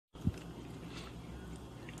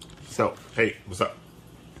So, hey, what's up?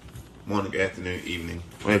 Morning, afternoon, evening,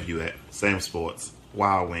 wherever you at. Samz Sports,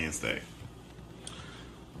 Wild Wednesday.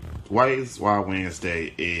 Wild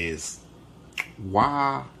Wednesday is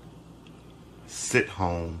why sit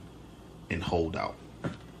home and hold out?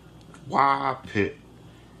 Why pit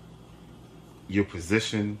your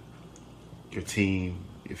position, your team,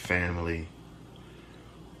 your family,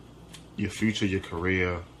 your future, your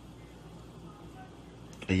career,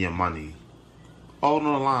 and your money all on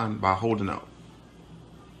the line by holding out?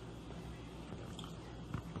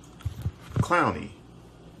 Clowney.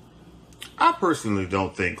 I personally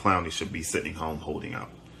don't think Clowney should be sitting home holding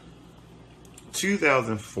out.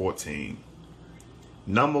 2014,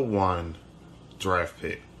 #1 draft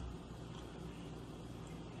pick.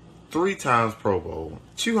 3 times Pro Bowl,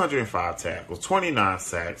 205 tackles, 29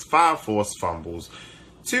 sacks, 5 forced fumbles,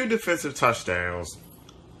 2 defensive touchdowns,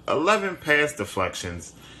 11 pass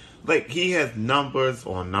deflections. Like, he has numbers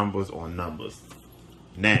on numbers on numbers.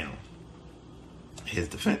 Now, his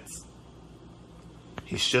defense.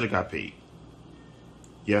 He should have got paid.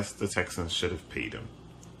 Yes, the Texans should have paid him,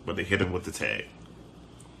 but they hit him with the tag.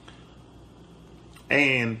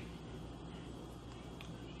 And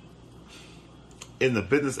in the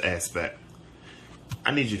business aspect,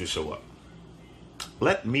 I need you to show up.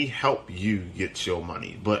 Let me help you get your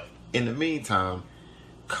money. But in the meantime,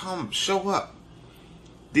 come show up.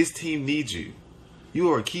 This team needs you. You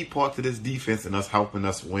are a key part to this defense and us helping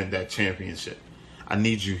us win that championship. I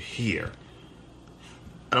need you here.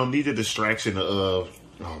 I don't need the distraction of,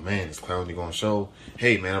 oh man, is Clowney going to show?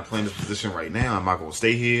 Hey man, I'm playing this position right now. Am I going to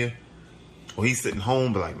stay here? Or he's sitting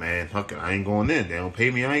home, but like, man, fuck it, I ain't going in. They don't pay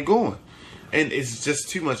me, I ain't going. And it's just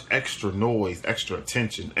too much extra noise, extra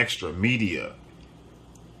attention, extra media.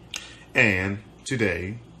 And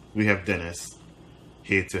today, we have Dennis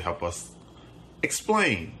here to help us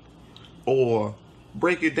explain or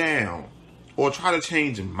break it down or try to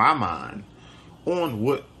change my mind on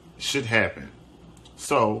what should happen.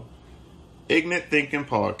 So, ignorant thinking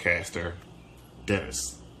podcaster,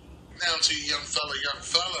 Dennis. Now to you, young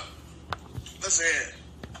fella. Listen here.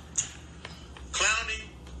 Clowney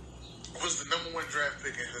was the #1 draft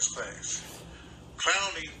pick in his class.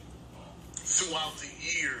 Clowney, throughout the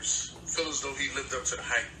years, felt as though he lived up to the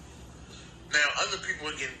hype. Now, other people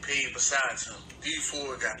are getting paid besides him. D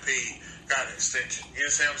Ford got paid, got an extension. You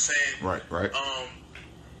understand what I'm saying? Right.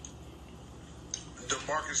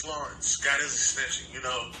 DeMarcus Lawrence got his extension, you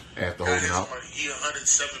know. After got holding his out. money. He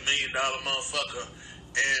 $107 million motherfucker,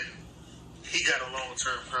 and he got a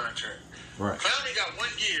long-term contract. Right. Clowney got 1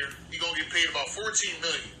 year. He gonna get paid about $14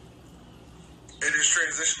 million in his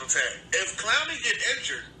transitional tag. If Clowney get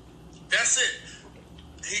injured, that's it.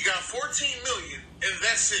 He got $14 million, and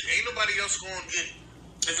that's it. Ain't nobody else gonna get it.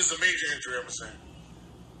 If it's a major injury, I'm saying.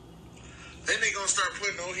 Then they gonna start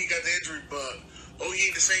putting, oh, he got the injury bug. Oh, he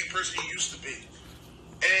ain't the same person he used to be.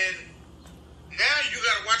 And now you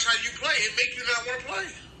gotta watch how you play. It make you not want to play.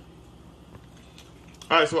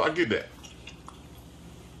 All right, so I get that.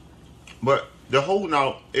 But the holding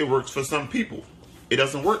out, it works for some people. It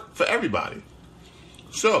doesn't work for everybody.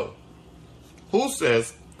 So, who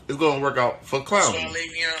says it's going to work out for Clowney? That's why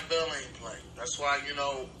Le'Veon Bell ain't playing. That's why,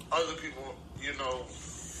 other people,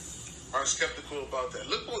 are skeptical about that.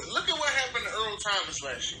 Look at what happened to Earl Thomas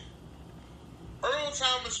last year. Earl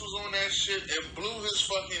Thomas was on that shit and blew his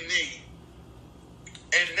fucking knee.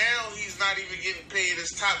 And now he's not even getting paid as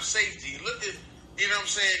top safety. Look at, you know what I'm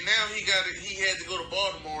saying? Now he had to go to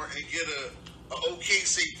Baltimore and get a okay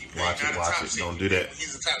safety pay. Watch it. Don't do that.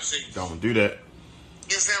 He's a top safety. Don't do that.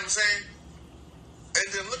 You understand what I'm saying?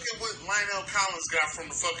 And then look at what Lionel Collins got from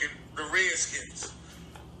the Redskins.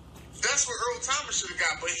 That's what Earl Thomas should have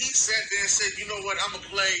got. But he sat there and said, you know what, I'm going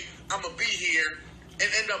to be here, and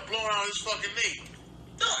end up blowing out his fucking knee.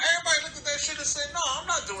 No, everybody looked at that shit and said, no, I'm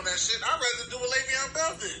not doing that shit. I'd rather do what Le'Veon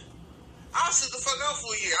Bell did. I'll sit the fuck out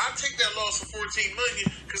for a year. I'll take that loss of $14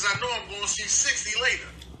 million because I know I'm going to see 60 later.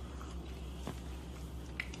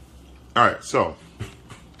 All right, so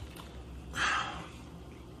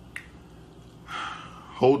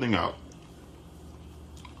holding out,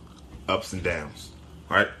 ups and downs,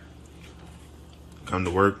 right? Come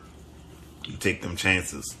to work, you take them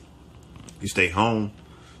chances. You stay home,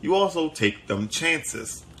 you also take them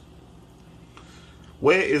chances.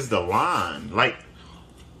 Where is the line? Like,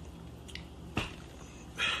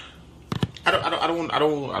 I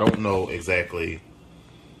don't know exactly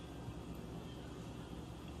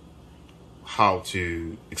how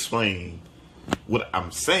to explain what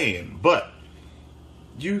I'm saying, but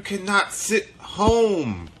you cannot sit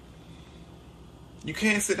home. You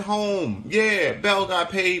can't sit home. Yeah, Bell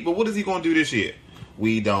got paid, but what is he going to do this year?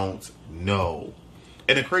 We don't know.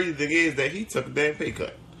 And the crazy thing is that he took a damn pay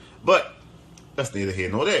cut. But that's neither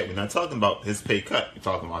here nor there. We're not talking about his pay cut. We're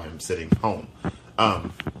talking about him sitting home. I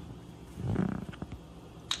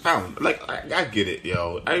get it,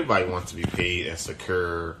 yo. Everybody wants to be paid and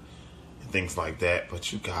secure and things like that,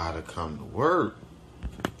 but you gotta come to work.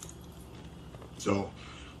 So,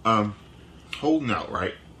 holding out,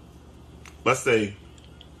 right? Let's say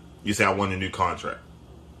you say I want a new contract.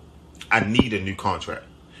 I need a new contract.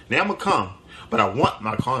 Now I'm gonna come, but I want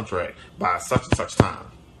my contract by such and such time.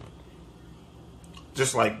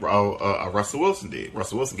 Just like Russell Wilson did.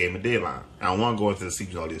 Russell Wilson gave him a deadline. I don't want to go into the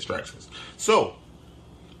sequence of all the distractions. So,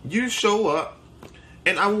 you show up,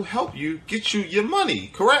 and I will help you get you your money,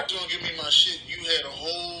 correct? You don't give me my shit. You had a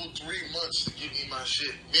whole 3 months to give me my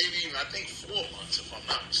shit. Maybe even, I think 4 months, if I'm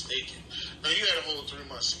not mistaken. No, you had a whole 3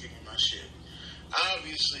 months to give me my shit.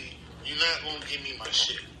 Obviously, you're not going to give me my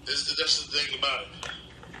shit. That's the thing about it.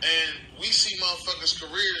 And we see motherfuckers'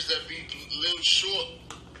 careers that be lived short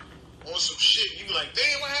on some shit. You be like,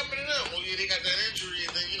 damn, what happened to them? Well, yeah, they got that injury,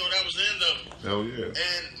 and then, that was the end of them. Hell yeah.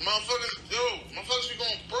 And motherfuckers be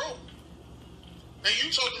going broke. And you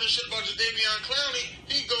talking this shit about Jadeveon Clowney,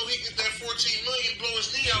 he get that $14 million, blow his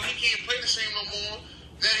knee out, he can't play the same no more.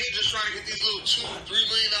 Now he just trying to get these little $2-3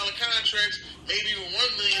 million contracts, maybe even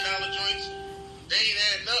 $1 million joints. They ain't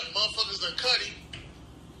adding up. Motherfuckers done cut him.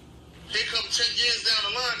 Here come 10 years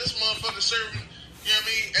down the line, this motherfucker serving,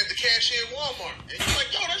 at the cashier at Walmart. And you're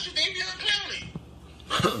like, yo, that's Jadeveon Clowney.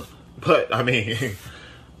 But,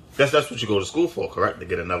 that's what you go to school for, correct? To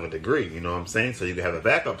get another degree, you know what I'm saying? So you can have a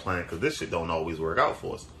backup plan, because this shit don't always work out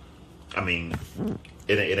for us. It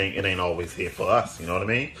ain't always here for us, you know what I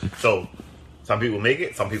mean? So, some people make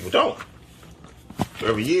it, some people don't.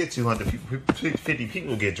 Every year, 250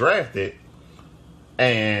 people get drafted,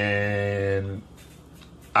 and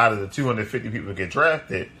out of the 250 people that get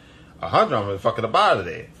drafted, 100 of them are fucking up out of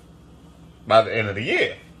there by the end of the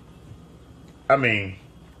year. All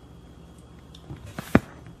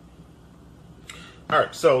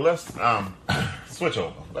right, so let's switch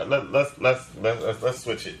over. Let's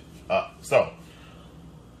switch it up. So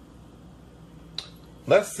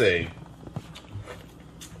let's say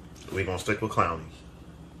we're gonna stick with Clowney.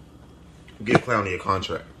 Give Clowney a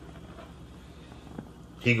contract.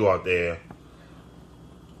 He go out there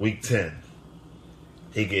week 10.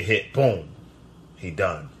 He get hit. Boom. He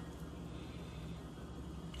done.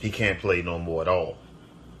 He can't play no more at all.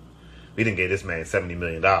 We didn't get this man $70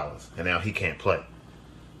 million, and now he can't play.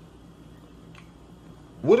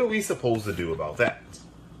 What are we supposed to do about that?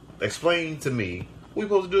 Explain to me what we're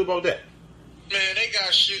supposed to do about that. Man, they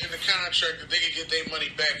got shit in the contract that they can get their money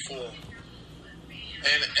back for.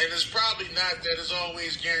 And it's probably not that it's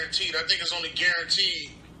always guaranteed. I think it's only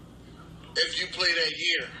guaranteed if you play that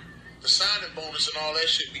year. The signing bonus and all that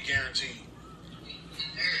shit be guaranteed.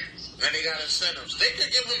 And they got incentives. They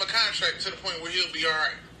could give him a contract to the point where he'll be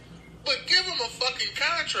alright. But give him a fucking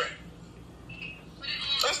contract.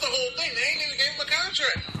 That's the whole thing. They ain't even gave him a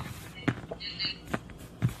contract.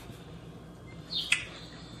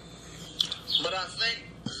 But I think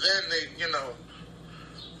then they,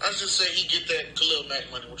 let's just say he get that Khalil Mack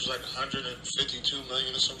money, which is like $152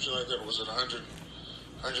 million or something like that. Or was it $125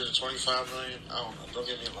 million? I don't know. Don't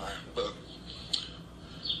get me a lie. But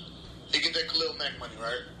he get that Khalil Mack money,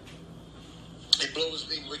 right? He blow his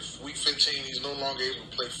knee week 15. He's no longer able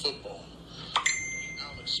to play football.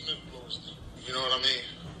 Alex Smith blow his knee. You know what I mean?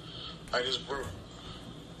 Like it's broke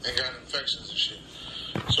and got infections and shit.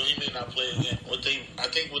 So he may not play again. I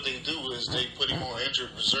think what they do is they put him on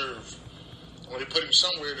injured reserve. Or they put him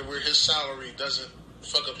somewhere to where his salary doesn't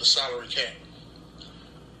fuck up the salary cap.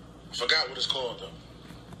 I forgot what it's called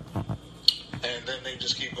though. And then they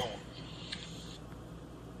just keep going.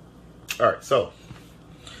 Alright, so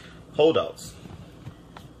holdouts.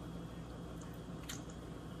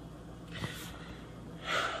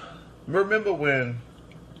 Remember when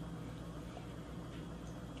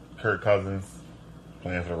Kirk Cousins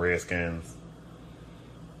playing for the Redskins?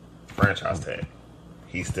 Franchise tag.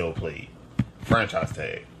 He still played. Franchise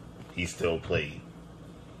tag. He still played.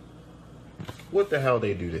 What the hell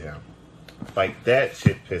they do to him? Like, that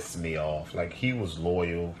shit pissed me off. Like, he was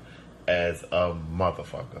loyal as a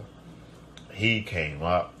motherfucker. He came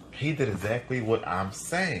up. He did exactly what I'm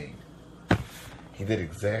saying. He did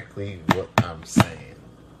exactly what I'm saying.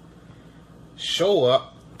 Show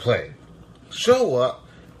up, play. Show up,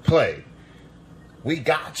 play. We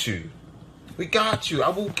got you. We got you. I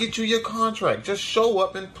will get you your contract. Just show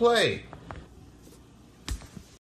up and play.